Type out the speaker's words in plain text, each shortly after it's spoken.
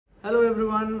Hello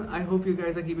everyone, I hope you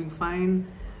guys are keeping fine.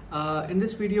 In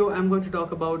this video, I'm going to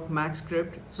talk about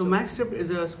Maxscript. So Maxscript is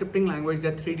a scripting language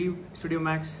that 3D Studio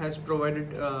Max has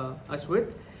provided us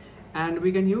with. And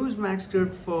we can use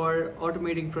Maxscript for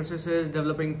automating processes,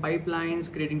 developing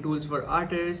pipelines, creating tools for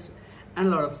artists, and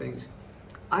a lot of things.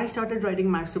 I started writing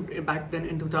Maxscript back then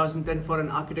in 2010 for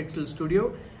an architectural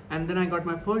studio. And then I got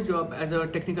my first job as a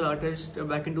technical artist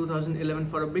back in 2011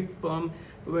 for a big firm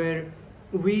where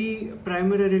we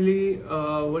primarily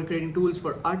were creating tools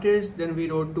for artists. Then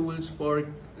we wrote tools for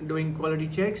doing quality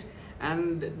checks,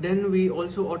 and then we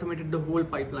also automated the whole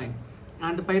pipeline.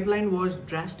 And the pipeline was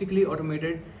drastically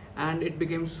automated and it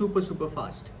became super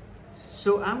fast.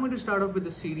 So I'm going to start off with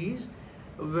a series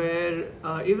where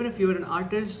even if you're an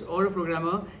artist or a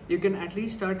programmer, you can at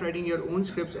least start writing your own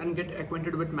scripts and get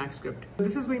acquainted with Maxscript.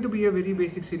 This is going to be a very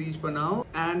basic series for now,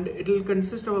 and it'll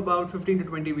consist of about 15 to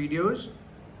 20 videos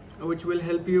which will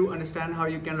help you understand how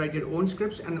you can write your own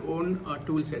scripts and own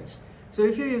tool sets. So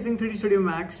if you're using 3D Studio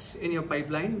Max in your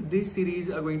pipeline, these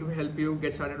series are going to help you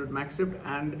get started with Maxscript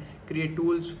and create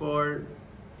tools for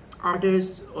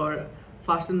artists or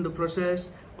fasten the process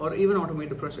or even automate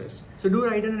the process. So do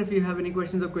write in if you have any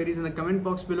questions or queries in the comment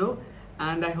box below,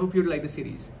 and I hope you'd like the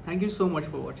series. Thank you so much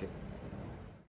for watching.